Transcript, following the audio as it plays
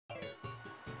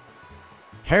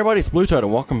Hey everybody, it's BlueToad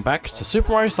and welcome back to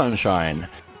Super Mario Sunshine.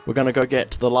 We're gonna go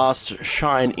get the last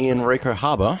shine in Rico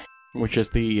Harbor, which is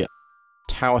the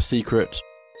Tower Secret...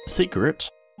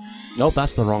 Nope,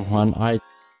 that's the wrong one.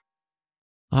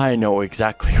 I know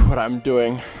exactly what I'm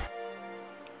doing.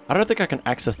 I don't think I can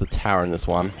access the tower in this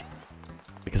one,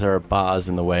 because there are bars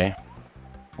in the way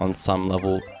on some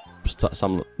level,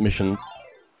 some mission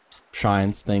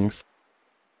shines things.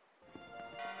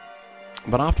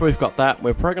 But after we've got that,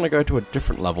 we're probably going to go to a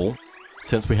different level,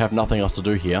 since we have nothing else to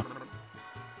do here.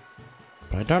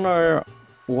 But I don't know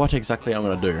what exactly I'm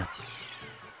going to do.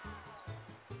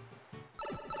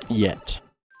 Yet.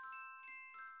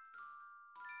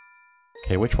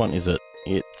 Okay, which one is it?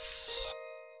 It's...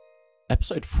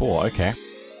 Episode 4, okay.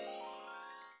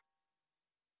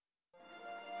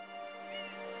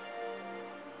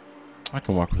 I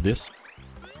can work with this.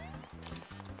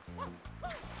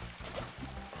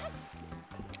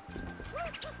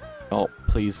 Oh,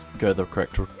 please go the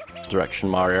correct direction,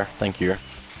 Mario. Thank you.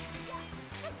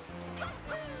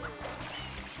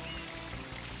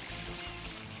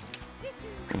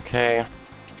 Okay.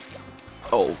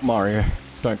 Oh, Mario,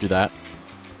 don't do that.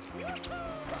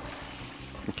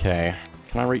 Okay.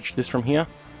 Can I reach this from here?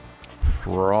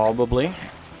 Probably.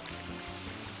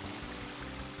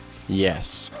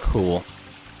 Yes. Cool.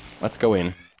 Let's go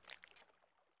in.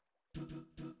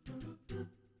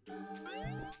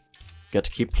 Get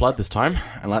to keep Flood this time,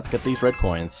 and let's get these red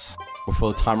coins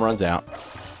before the time runs out.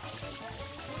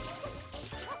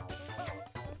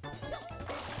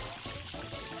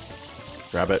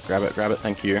 Grab it, grab it, grab it,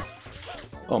 thank you.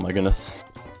 Oh my goodness.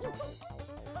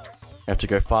 I have to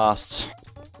go fast.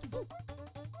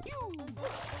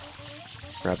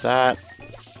 Grab that.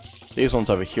 These ones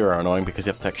over here are annoying because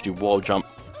you have to actually wall jump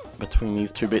between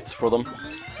these two bits for them.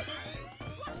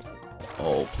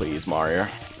 Oh, please, Mario.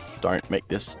 Don't make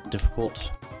this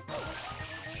difficult.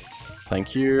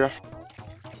 Thank you. I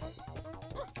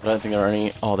don't think there are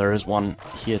any... Oh, there is one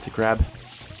here to grab.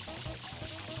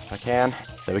 If I can.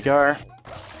 There we go.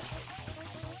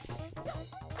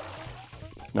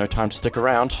 No time to stick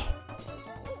around.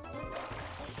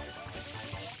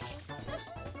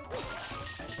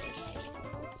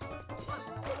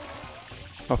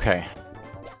 Okay.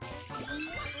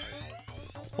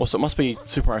 Also, it must be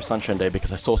Super Mario Sunshine Day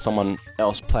because I saw someone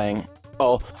else playing...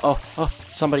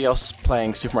 somebody else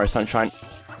playing Super Mario Sunshine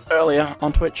earlier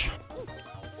on Twitch.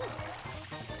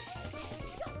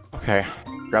 Okay,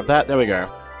 grab that, there we go.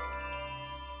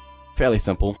 Fairly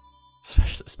simple,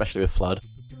 especially with Flood.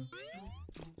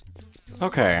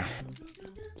 Okay,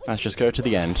 let's just go to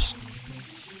the end.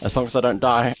 As long as I don't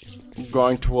die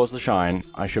going towards the shine,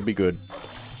 I should be good.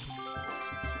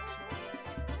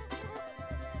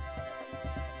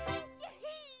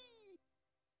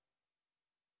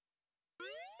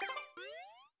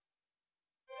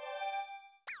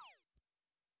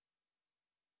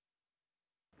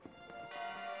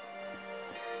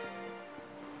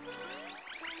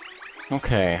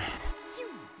 Okay,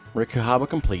 Rico Harbor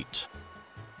complete.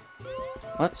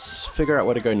 Let's figure out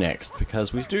where to go next,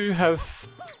 because we do have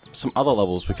some other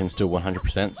levels we can still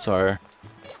 100%, so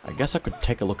I guess I could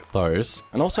take a look at those.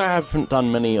 And also I haven't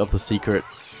done many of the secret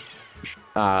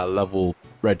level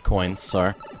red coins,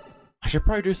 so I should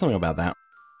probably do something about that.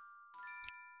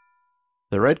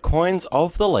 The red coins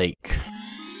of the lake.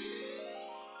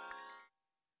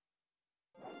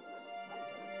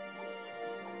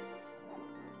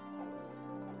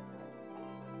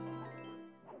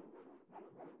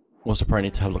 Also probably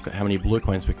need to have a look at how many blue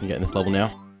coins we can get in this level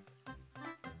now.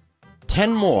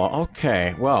 10 more,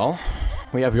 okay, well,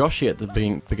 we have Yoshi at the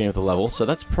beginning of the level, so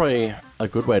that's probably a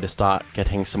good way to start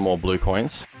getting some more blue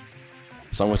coins.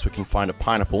 As long as we can find a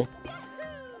pineapple.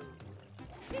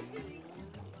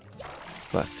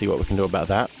 Let's see what we can do about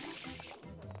that.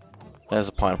 There's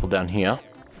a pineapple down here.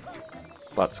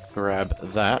 Let's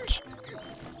grab that.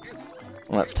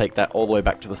 Let's take that all the way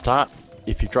back to the start.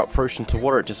 If you drop fruit into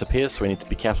water, it disappears, so we need to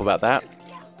be careful about that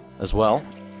as well.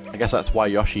 I guess that's why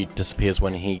Yoshi disappears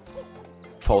when he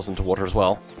falls into water as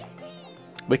well.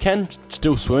 We can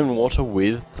still swim in water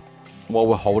while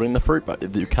we're holding the fruit, but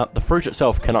the fruit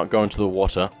itself cannot go into the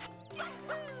water.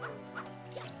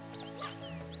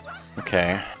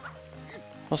 Okay.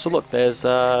 Also, look, there's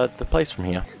the place from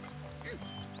here.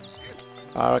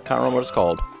 I can't remember what it's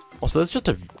called. Also, there's just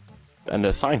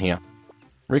a sign here.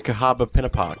 Rico Harbor Pinner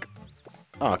Park.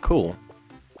 Oh, cool.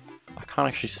 I can't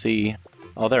actually see...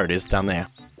 Oh, there it is, down there.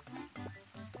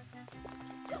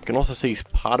 You can also see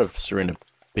part of Surrender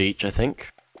Beach, I think.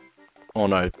 Oh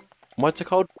no. What's it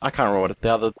called? I can't remember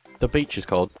what the beach is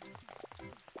called.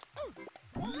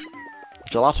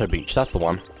 Gelato Beach, that's the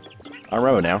one. I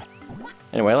remember now.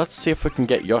 Anyway, let's see if we can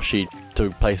get Yoshi to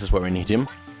places where we need him.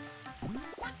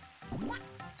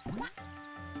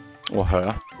 Or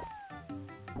her.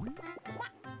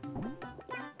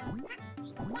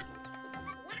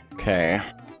 Okay.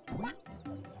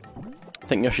 I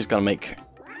think Yoshi's gonna make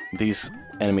these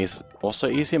enemies also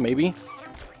easier, maybe?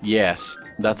 Yes,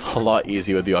 that's a lot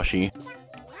easier with Yoshi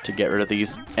to get rid of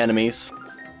these enemies.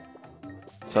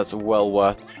 So that's well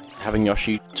worth having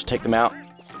Yoshi to take them out.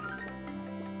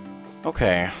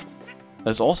 Okay.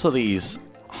 There's also these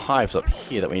hives up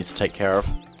here that we need to take care of.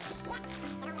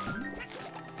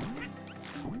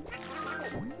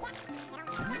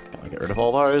 Gotta get rid of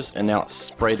all those, and now let's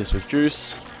spray this with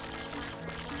juice.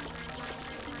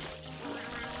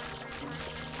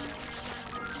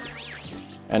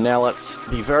 And now let's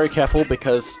be very careful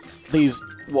because these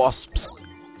wasps,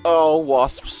 oh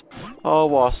wasps,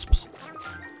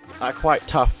 are quite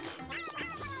tough.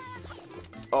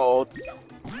 Oh,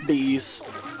 these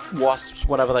wasps,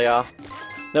 whatever they are.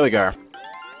 There we go.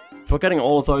 If we're getting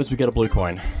all of those, we get a blue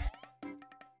coin.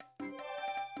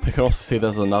 We can also see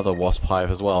there's another wasp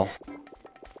hive as well.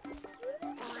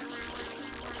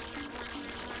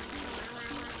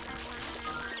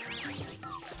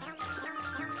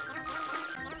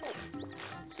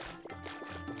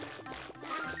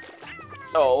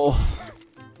 Oh.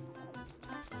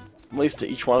 At least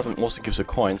each one of them also gives a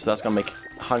coin, so that's gonna make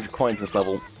 100 coins this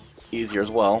level easier as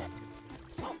well.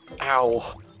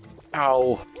 Ow.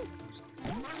 Ow.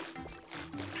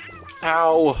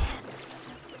 Ow.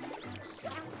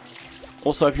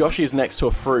 Also, if Yoshi is next to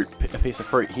a piece of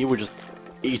fruit, he would just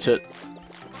eat it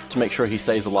to make sure he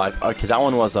stays alive. Okay, that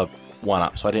one was a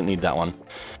 1-up, so I didn't need that one.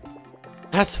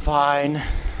 That's fine.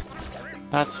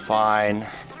 That's fine.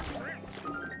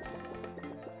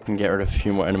 Can get rid of a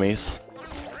few more enemies.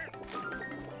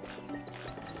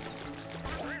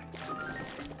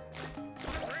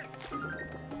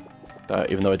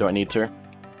 Even though I don't need to.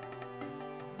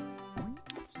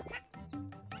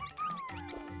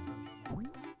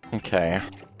 Okay.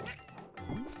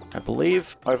 I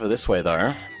believe over this way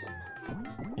though,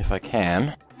 if I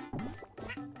can,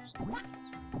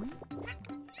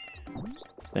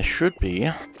 there should be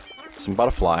some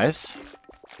butterflies.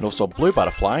 And also a blue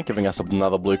butterfly, giving us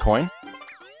another blue coin.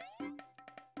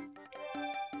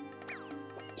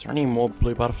 Is there any more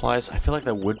blue butterflies? I feel like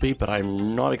there would be, but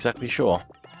I'm not exactly sure.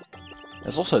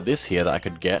 There's also this here that I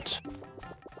could get,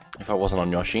 if I wasn't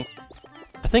on Yoshi.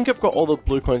 I think I've got all the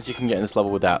blue coins you can get in this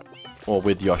level without, or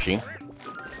with Yoshi.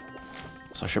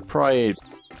 So I should probably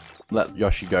let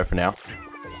Yoshi go for now.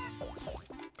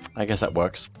 I guess that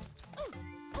works.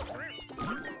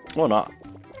 Or not.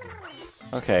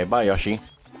 Okay, bye Yoshi.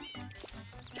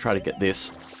 Try to get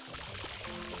this,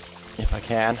 if I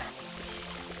can.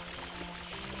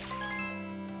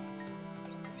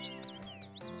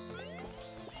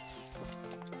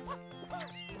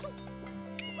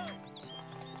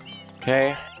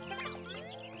 Okay.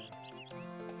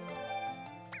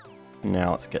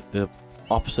 Now let's get the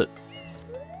opposite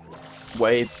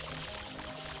way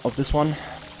of this one.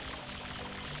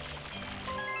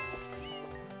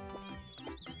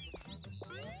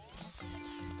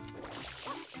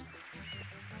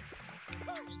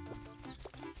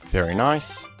 Very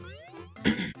nice.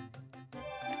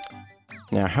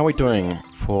 Now, how are we doing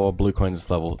for blue coins this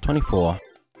level? 24.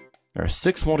 There are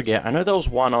 6 more to get. I know there was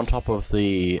one on top of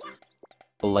the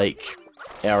lake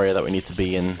area that we need to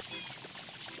be in.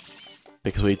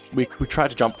 Because we tried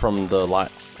to jump from the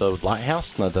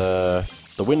lighthouse? No, the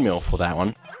windmill for that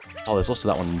one. Oh, there's also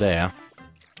that one there.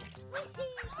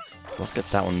 Let's get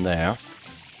that one there.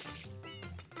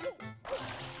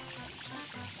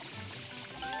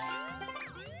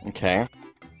 Okay.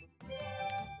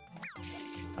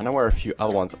 I know where a few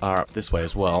other ones are up this way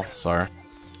as well, so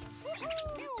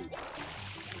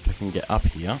if I can get up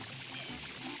here.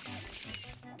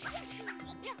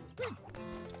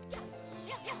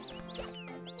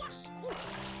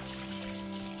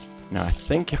 Now I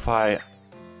think if I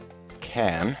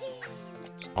can...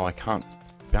 Oh, I can't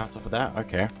bounce off of that?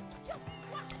 Okay.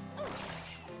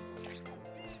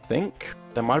 I think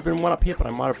there might have been one up here, but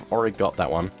I might have already got that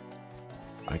one.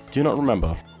 I do not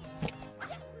remember.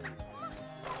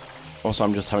 Also,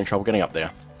 I'm just having trouble getting up there.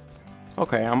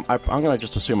 Okay, I'm gonna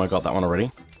just assume I got that one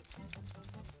already.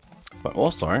 But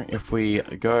also, if we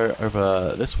go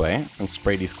over this way and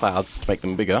spray these clouds to make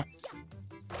them bigger,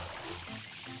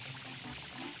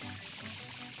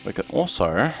 we could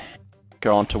also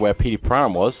go on to where Petey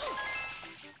Piranha was,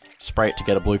 spray it to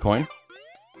get a blue coin.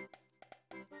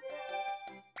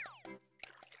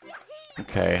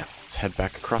 Okay, let's head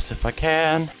back across if I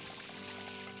can.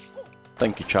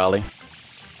 Thank you, Charlie.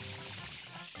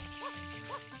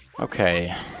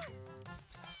 Okay.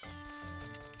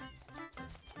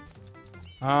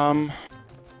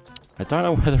 I don't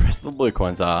know where the rest of the blue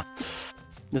coins are.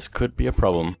 This could be a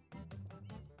problem.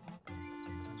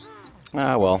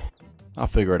 Ah, well. I'll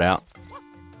figure it out.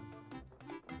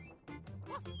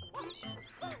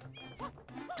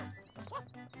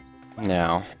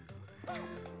 Now, I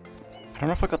don't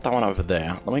know if I got that one over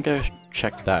there. Let me go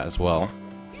check that as well.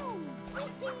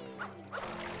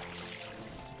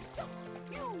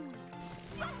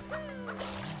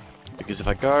 Because if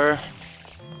I go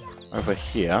over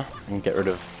here and get rid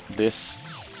of this...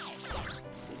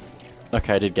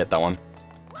 Okay, I did get that one.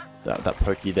 That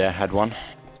pokey there had one.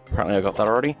 Apparently I got that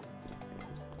already.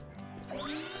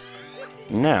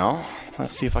 Now,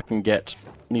 let's see if I can get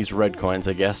these red coins,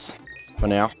 I guess, for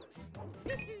now.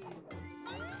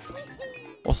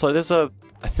 Also, there's a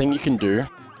thing you can do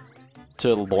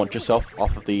to launch yourself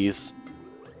off of these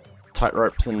tight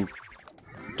ropes in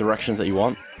directions that you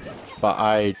want, but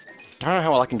I don't know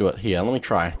how well I can do it here. Let me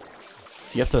try.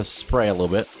 So you have to spray a little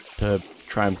bit to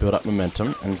try and build up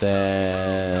momentum, and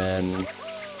then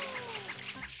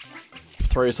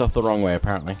throw yourself the wrong way,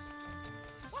 apparently.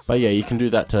 But yeah, you can do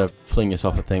that to fling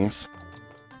yourself at things,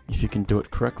 if you can do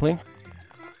it correctly.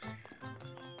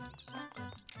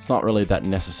 It's not really that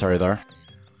necessary, though.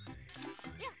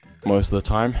 Most of the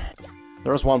time.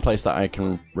 There is one place that I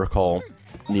can recall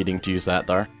needing to use that,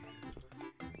 though.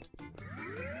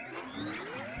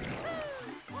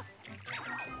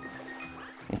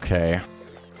 Okay. Are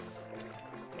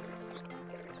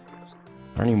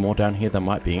there any more down here? There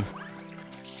might be.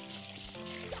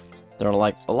 They're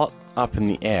like a lot up in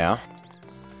the air.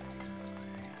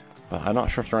 But I'm not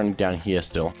sure if there are any down here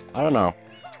still. I don't know.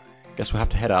 Guess we'll have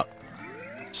to head up.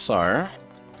 So,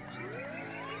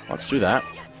 let's do that.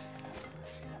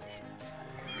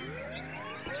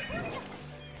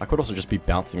 I could also just be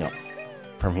bouncing up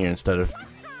from here instead of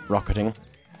rocketing.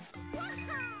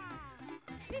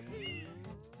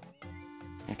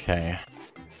 Okay.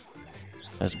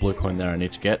 There's a blue coin there I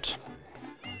need to get.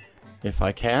 If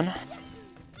I can.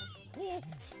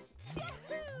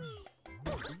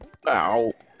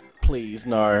 Ow. Please,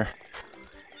 no.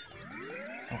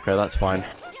 Okay, that's fine.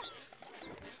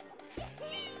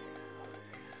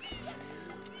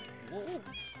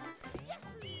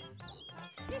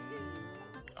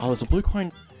 Oh, there's a blue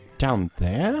coin down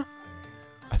there?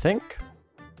 I think?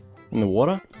 In the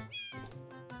water?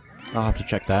 I'll have to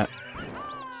check that.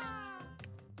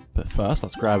 But first,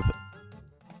 let's grab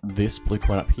this blue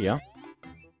coin up here.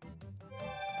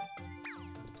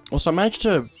 Also, I managed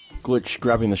to glitch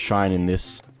grabbing the shine in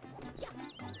this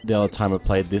the other time I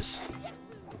played this.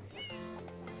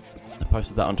 I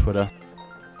posted that on Twitter.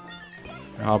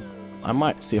 I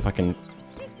might see if I can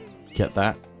get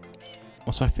that.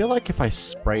 Also, I feel like if I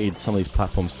sprayed some of these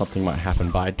platforms, something might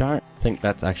happen, but I don't think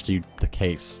that's actually the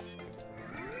case.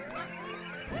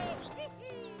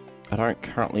 I don't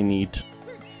currently need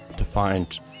to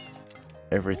find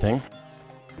everything.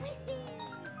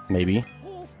 Maybe.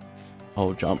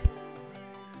 I'll jump.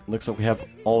 Looks like we have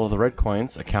all of the red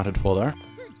coins accounted for there.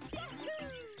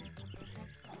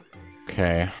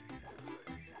 Okay.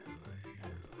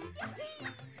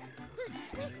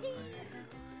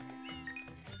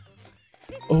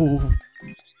 Oh,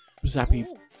 zappy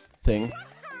thing.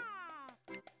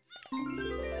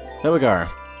 There we go.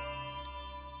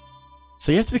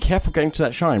 So you have to be careful getting to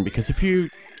that shine, because if you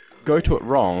go to it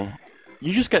wrong,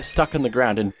 you just get stuck in the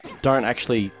ground and don't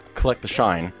actually collect the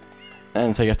shine.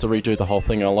 And so you have to redo the whole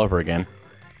thing all over again,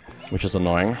 which is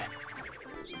annoying.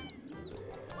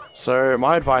 So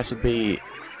my advice would be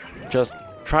just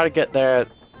try to get there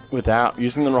without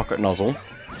using the rocket nozzle.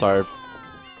 So,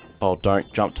 oh,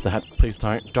 don't jump to that. Please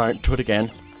don't do it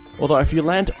again. Although if you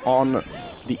land on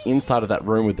the inside of that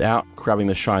room without grabbing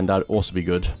the shine, that would also be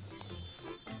good.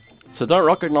 So don't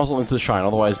rocket nozzle into the shine,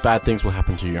 otherwise bad things will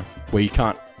happen to you, where you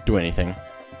can't do anything.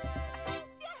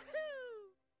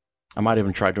 I might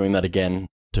even try doing that again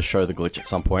to show the glitch at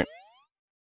some point.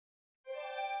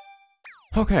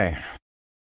 Okay.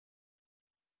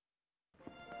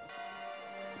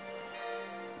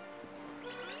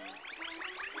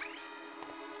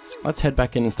 Let's head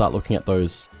back in and start looking at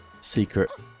those secret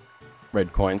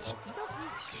red coins.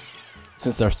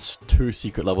 Since there's 2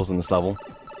 secret levels in this level.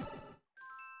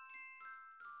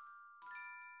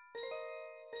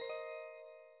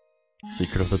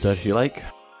 Secret of the Dirty Lake.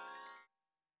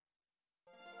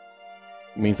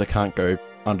 Means I can't go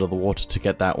under the water to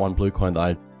get that one blue coin that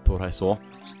I thought I saw.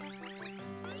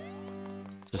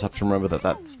 Just have to remember that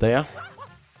that's there.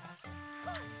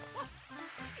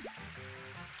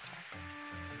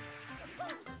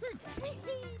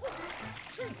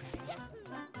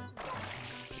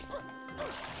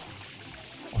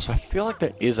 Also, I feel like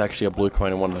there is actually a blue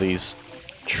coin in one of these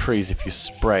trees if you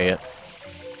spray it.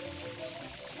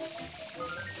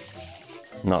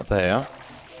 Not there.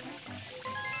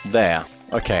 There.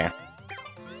 Okay.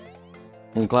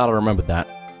 I'm glad I remembered that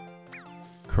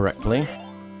correctly.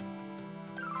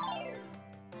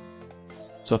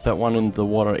 So if that one in the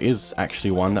water is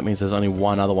actually one, that means there's only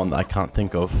one other one that I can't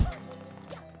think of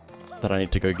that I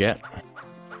need to go get.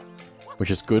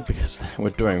 Which is good because we're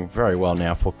doing very well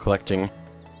now for collecting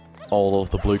all of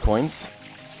the blue coins.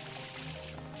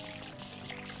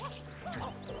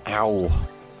 Ow.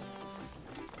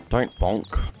 Don't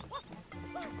bonk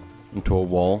into a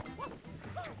wall.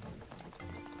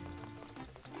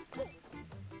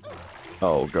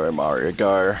 Oh, go Mario,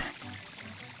 go.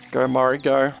 Go Mario,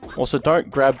 go. Also, don't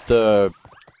grab the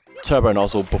turbo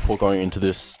nozzle before going into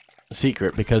this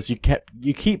secret because you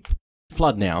keep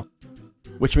flood now.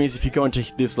 Which means if you go into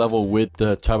this level with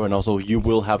the turbo nozzle, you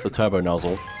will have the turbo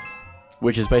nozzle.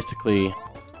 Which is basically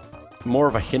more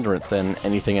of a hindrance than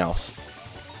anything else.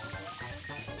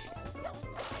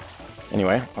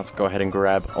 Anyway, let's go ahead and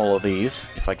grab all of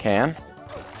these, if I can.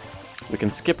 We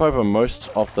can skip over most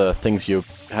of the things you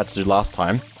had to do last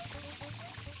time,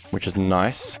 which is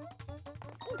nice.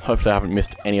 Hopefully I haven't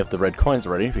missed any of the red coins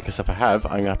already, because if I have,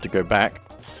 I'm going to have to go back.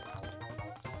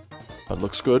 But it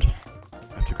looks good.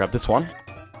 I have to grab this one.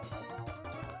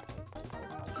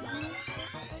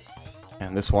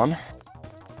 And this one.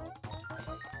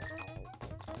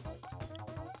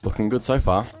 Looking good so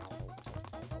far.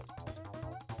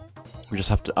 We just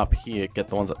have to up here, get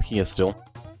the ones up here still.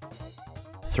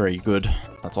 3, good.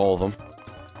 That's all of them.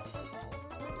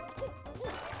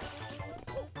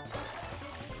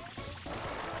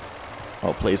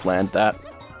 Oh, please land that.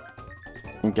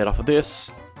 And get off of this.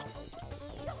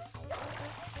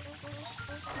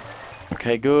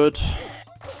 Okay, good.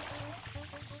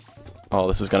 Oh,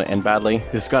 this is gonna end badly.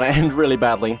 This is gonna end really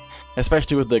badly.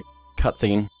 Especially with the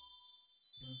cutscene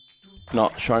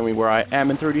not showing me where I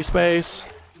am in 3D space.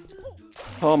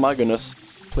 Oh my goodness.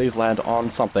 Please land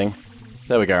on something.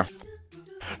 There we go.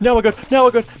 Now we're good. Now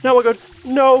we're good. Now we're good.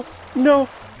 No. No.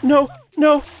 No.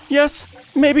 No. Yes.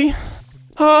 Maybe.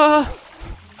 Ah.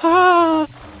 Ah.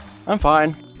 I'm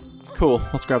fine. Cool.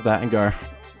 Let's grab that and go.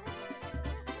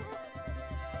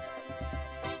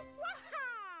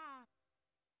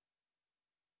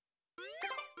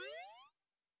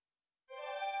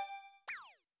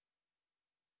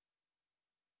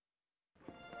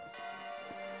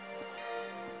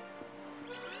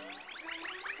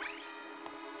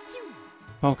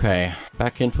 Okay,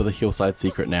 back in for the hillside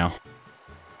secret now.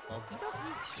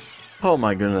 Oh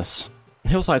my goodness.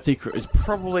 Hillside secret is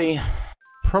probably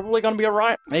gonna be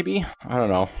alright, maybe? I don't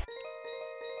know.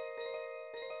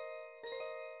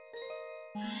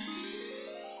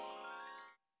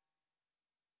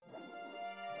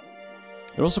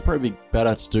 It'd also probably be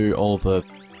better to do all the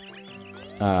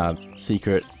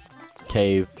secret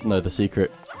cave, no, the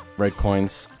secret red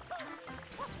coins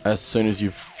as soon as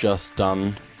you've just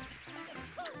done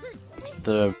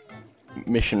the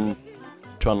mission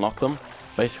to unlock them,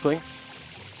 basically.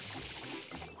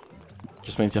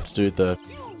 Just means you have to do the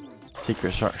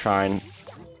secret shrine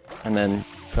and then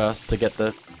first to get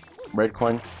the red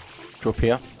coin to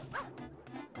appear.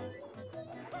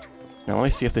 Now let me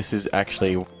see if this is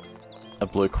actually a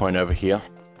blue coin over here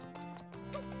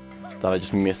that I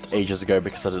just missed ages ago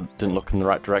because I didn't look in the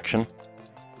right direction.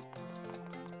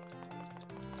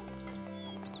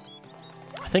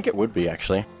 I think it would be,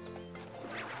 actually.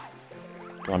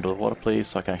 Go under the water, please,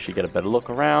 so I can actually get a better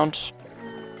look around.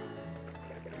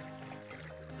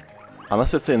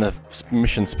 Unless it's in the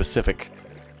mission-specific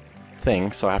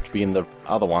thing, so I have to be in the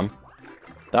other one.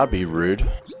 That'd be rude.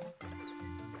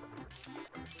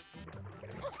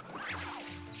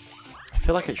 I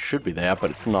feel like it should be there,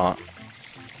 but it's not.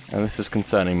 And this is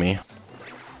concerning me.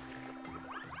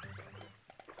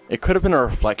 It could have been a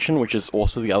reflection, which is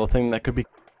also the other thing that could be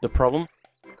the problem.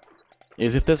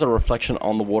 Is if there's a reflection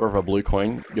on the water of a blue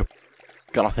coin, you're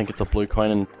gonna think it's a blue coin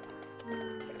and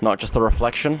not just a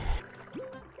reflection.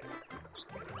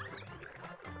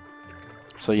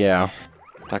 So yeah,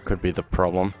 that could be the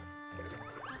problem.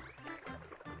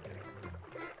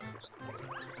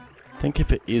 I think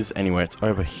if it is anywhere, it's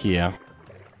over here.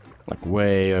 Like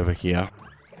way over here.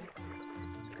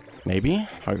 Maybe?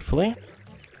 Hopefully?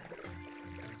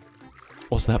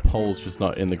 Also, that pole's just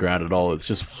not in the ground at all. It's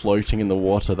just floating in the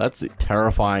water. That's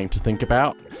terrifying to think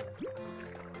about.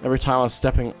 Every time I was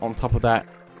stepping on top of that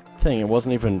thing, it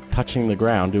wasn't even touching the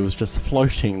ground. It was just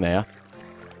floating there.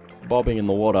 Bobbing in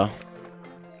the water.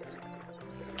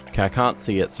 Okay, I can't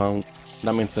see it, so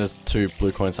that means there's 2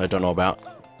 blue coins I don't know about.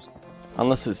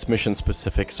 Unless it's mission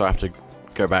specific, so I have to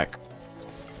go back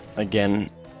again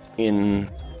in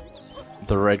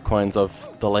the red coins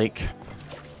of the lake.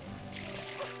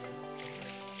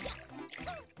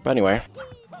 But anyway,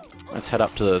 let's head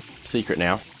up to the secret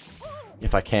now,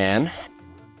 if I can.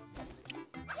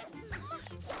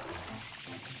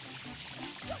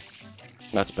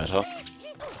 That's better.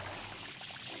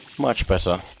 Much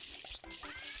better.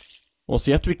 Also,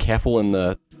 you have to be careful in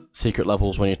the secret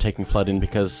levels when you're taking flood in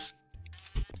because,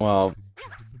 well,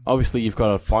 obviously you've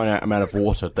got a finite amount of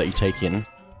water that you take in.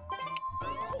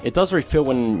 It does refill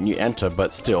when you enter,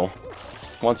 but still,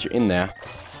 once you're in there,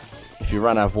 if you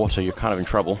run out of water, you're kind of in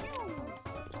trouble.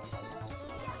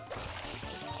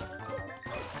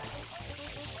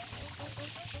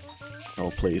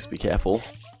 Oh, please be careful.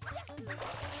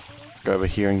 Let's go over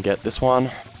here and get this one,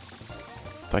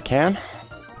 if I can.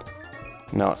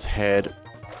 Now let's head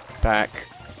back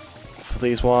for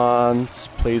these ones.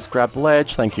 Please grab the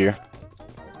ledge, thank you.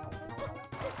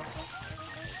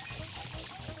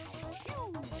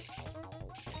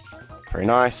 Very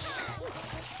nice.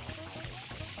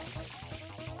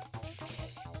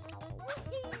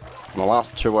 And the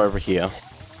last two are over here.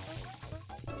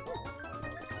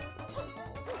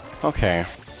 Okay.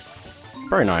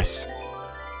 Very nice.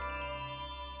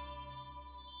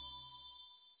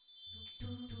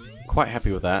 Quite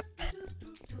happy with that.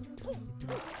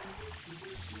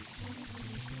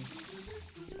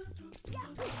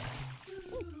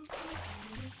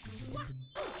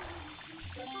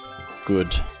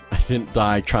 Good. I didn't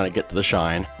die trying to get to the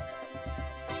shine.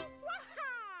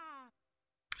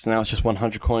 So now it's just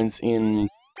 100 coins in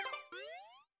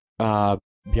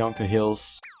Bianca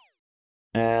Hills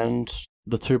and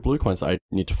the 2 blue coins that I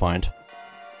need to find.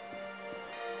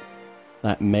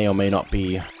 That may or may not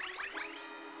be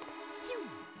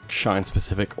shine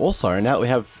specific. Also, now that we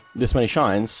have this many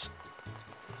shines,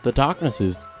 the darkness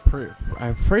is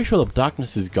I'm pretty sure the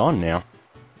darkness is gone now.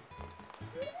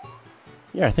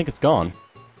 Yeah, I think it's gone.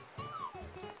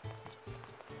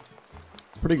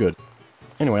 Pretty good.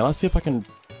 Anyway, let's see if I can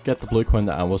get the blue coin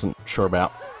that I wasn't sure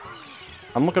about.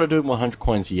 I'm not going to do 100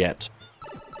 coins yet.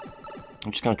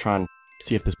 I'm just going to try and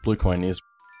see if this blue coin is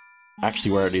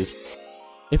actually where it is.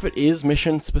 If it is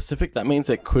mission specific, that means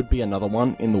there could be another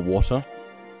one in the water.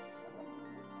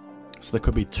 So there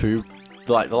could be 2.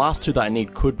 Like, the last 2 that I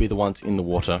need could be the ones in the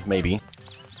water, maybe.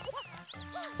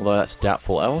 Although that's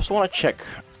doubtful. I also want to check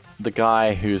the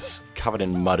guy who's covered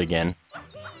in mud again.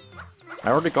 I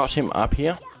already got him up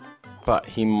here, but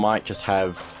he might just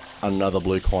have another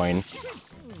blue coin.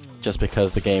 Just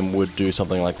because the game would do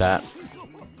something like that.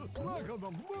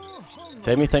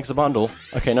 Save me, thanks a bundle.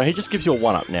 Okay, no, he just gives you a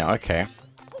 1-up now, okay.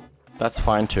 That's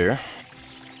fine too.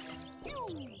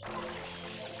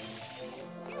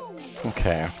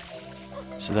 Okay.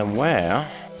 So then where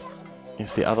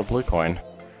is the other blue coin?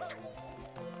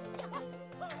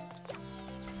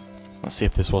 Let's see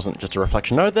if this wasn't just a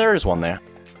reflection. No, there is one there.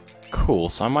 Cool,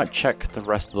 so I might check the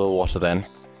rest of the water then.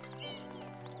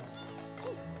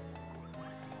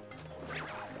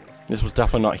 This was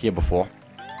definitely not here before.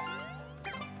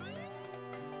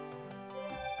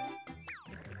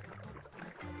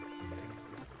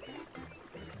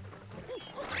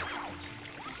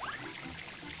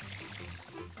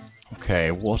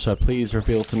 Okay, water, please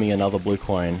reveal to me another blue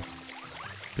coin.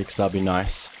 Because that'd be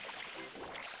nice.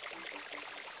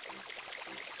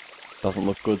 Doesn't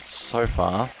look good so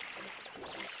far.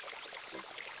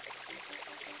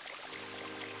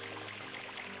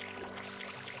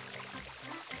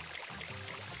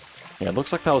 Yeah, it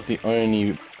looks like that was the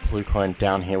only blue coin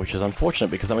down here, which is unfortunate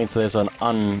because that means there's an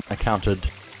unaccounted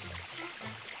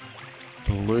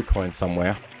blue coin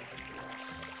somewhere.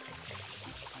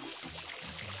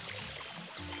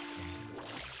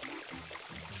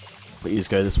 Please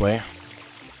go this way.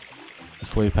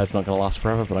 This lily pad's not going to last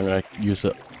forever, but I'm going to use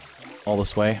it all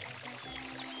this way.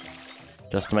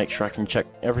 Just to make sure I can check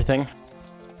everything.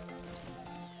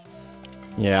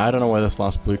 Yeah, I don't know where this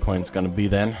last blue coin's going to be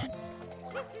then.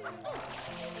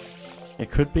 It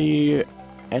could be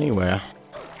anywhere.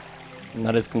 And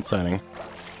that is concerning.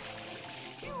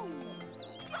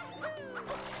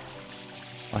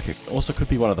 Like, it also could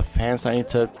be one of the fans I need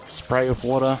to spray with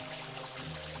water.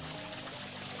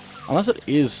 Unless it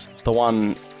is the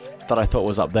one that I thought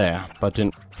was up there, but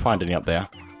didn't find any up there.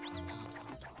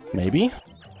 Maybe?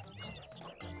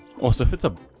 Also, if it's a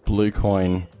blue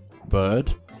coin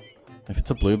bird, if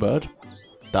it's a blue bird,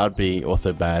 that would be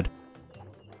also bad.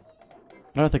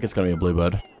 I don't think it's going to be a blue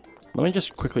bird. Let me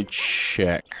just quickly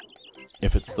check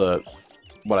if it's the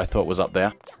what I thought was up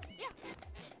there.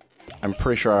 I'm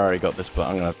pretty sure I already got this, but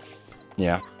I'm going to...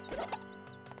 yeah.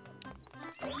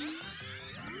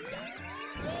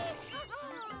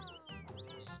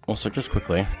 Also, just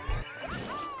quickly.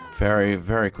 Very,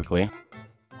 very quickly.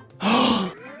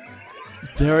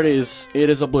 There it is. It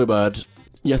is a bluebird.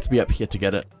 You have to be up here to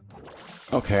get it.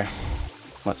 Okay.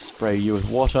 Let's spray you with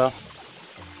water.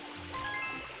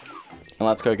 And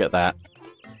let's go get that.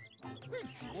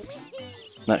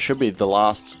 That should be the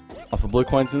last of the blue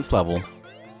coins in this level.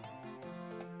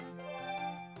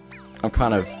 I'm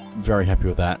kind of very happy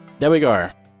with that. There we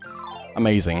go.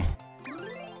 Amazing.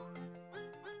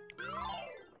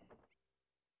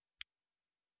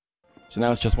 So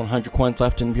now it's just 100 coins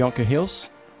left in Bianca Hills.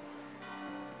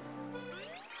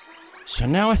 So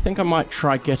now I think I might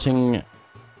try getting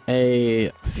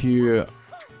a few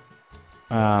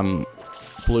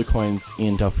blue coins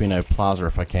in Delfino Plaza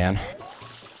if I can.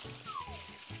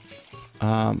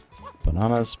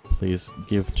 Bananas, please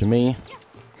give to me.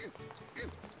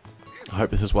 I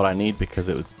hope this is what I need because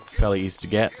it was fairly easy to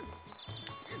get.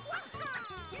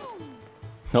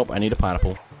 Nope, I need a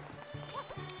pineapple.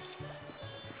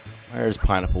 Where is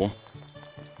pineapple?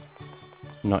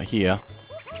 Not here.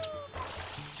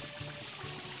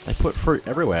 They put fruit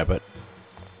everywhere, but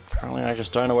apparently I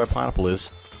just don't know where pineapple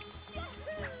is.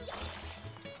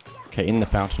 Okay, in the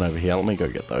fountain over here. Let me go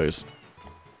get those.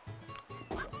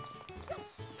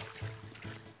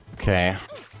 Okay.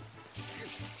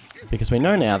 Because we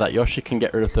know now that Yoshi can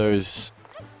get rid of those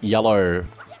yellow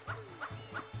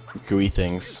gooey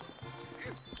things.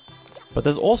 But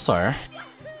there's also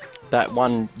that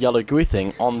one yellow gooey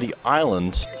thing on the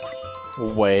island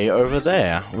way over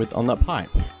there on that pipe.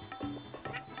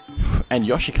 And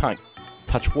Yoshi can't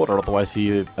touch water, otherwise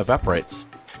he evaporates.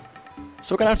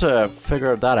 So we're gonna have to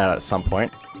figure that out at some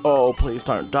point. Oh, please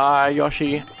don't die,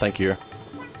 Yoshi. Thank you.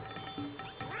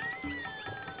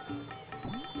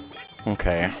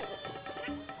 Okay.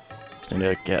 Just need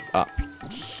to get up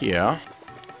here.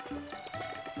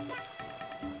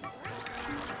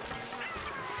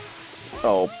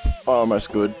 Oh,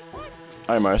 almost good.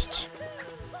 Almost.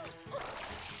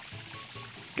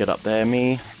 Get up there,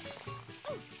 me.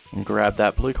 And grab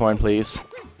that blue coin, please.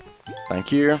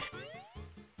 Thank you.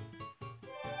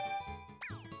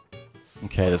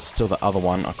 Okay, there's still the other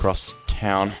one across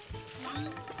town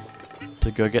to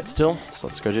go get still, so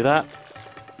let's go do that.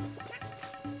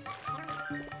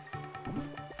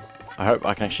 I hope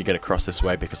I can actually get across this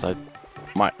way because I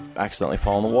might accidentally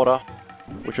fall in the water,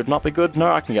 which would not be good.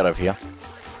 No, I can get over here.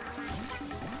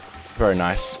 Very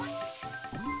nice.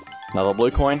 Another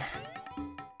blue coin.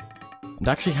 And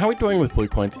actually, how are we doing with blue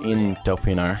coins in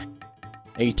Delfino?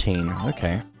 18,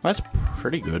 okay. That's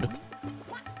pretty good.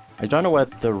 I don't know where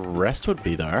the rest would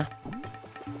be though.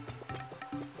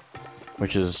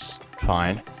 Which is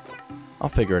fine. I'll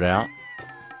figure it out.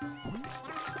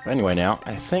 But anyway now,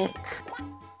 I think...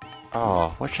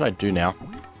 Oh, what should I do now?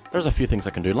 There's a few things I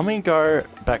can do. Let me go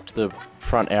back to the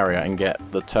front area and get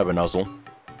the turbo nozzle.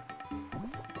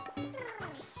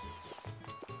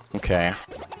 Okay.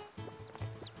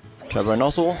 Turbo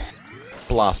nozzle.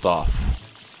 Blast off.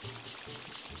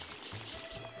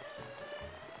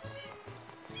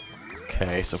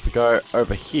 Okay, so if we go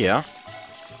over here,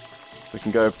 we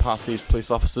can go past these police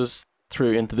officers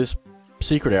through into this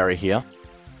secret area here.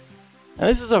 And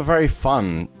this is a very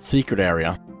fun secret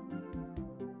area.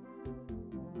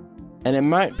 And it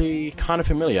might be kind of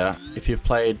familiar if you've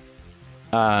played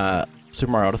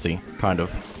Super Mario Odyssey, kind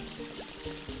of.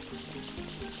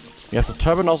 You have to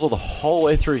turbo nozzle the whole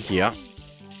way through here.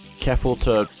 Careful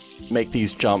to make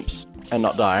these jumps and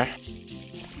not die.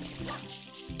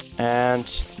 And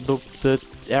the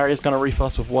area is going to refill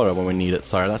us with water when we need it,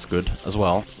 so that's good as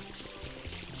well.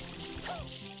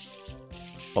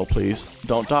 Oh, please,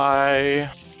 don't die.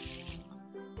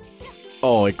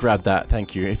 Oh, it grabbed that,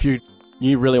 thank you. If you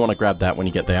really want to grab that when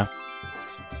you get there.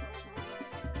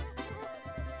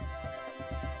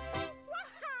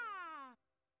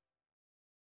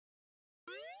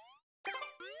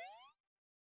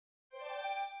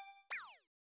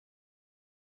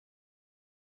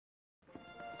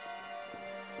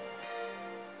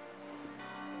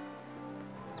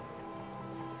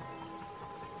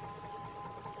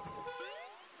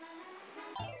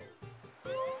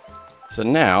 So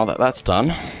now that that's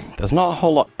done, there's not a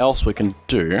whole lot else we can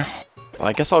do. But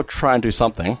I guess I'll try and do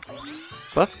something.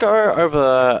 So let's go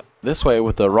over this way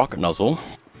with the rocket nozzle.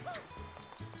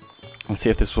 And see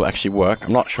if this will actually work.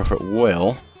 I'm not sure if it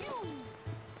will.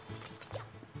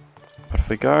 But if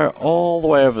we go all the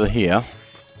way over here...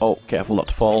 Oh, careful not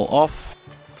to fall off.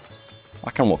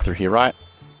 I can walk through here, right?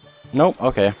 Nope,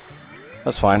 okay.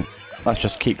 That's fine. Let's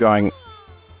just keep going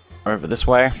over this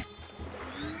way.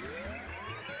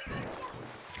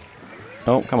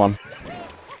 Oh, come on.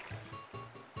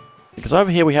 Because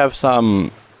over here we have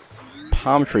some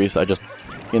palm trees that are just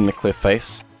in the cliff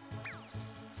face,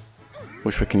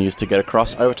 which we can use to get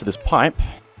across over to this pipe.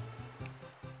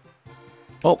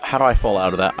 Oh, how do I fall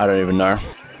out of that? I don't even know.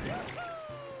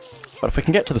 But if we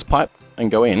can get to this pipe and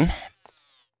go in,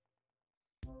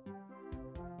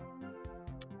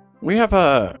 we have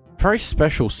a very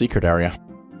special secret area.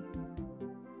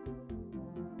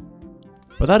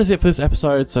 But that is it for this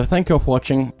episode, so thank you all for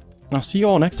watching, and I'll see you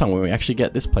all next time when we actually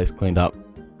get this place cleaned up.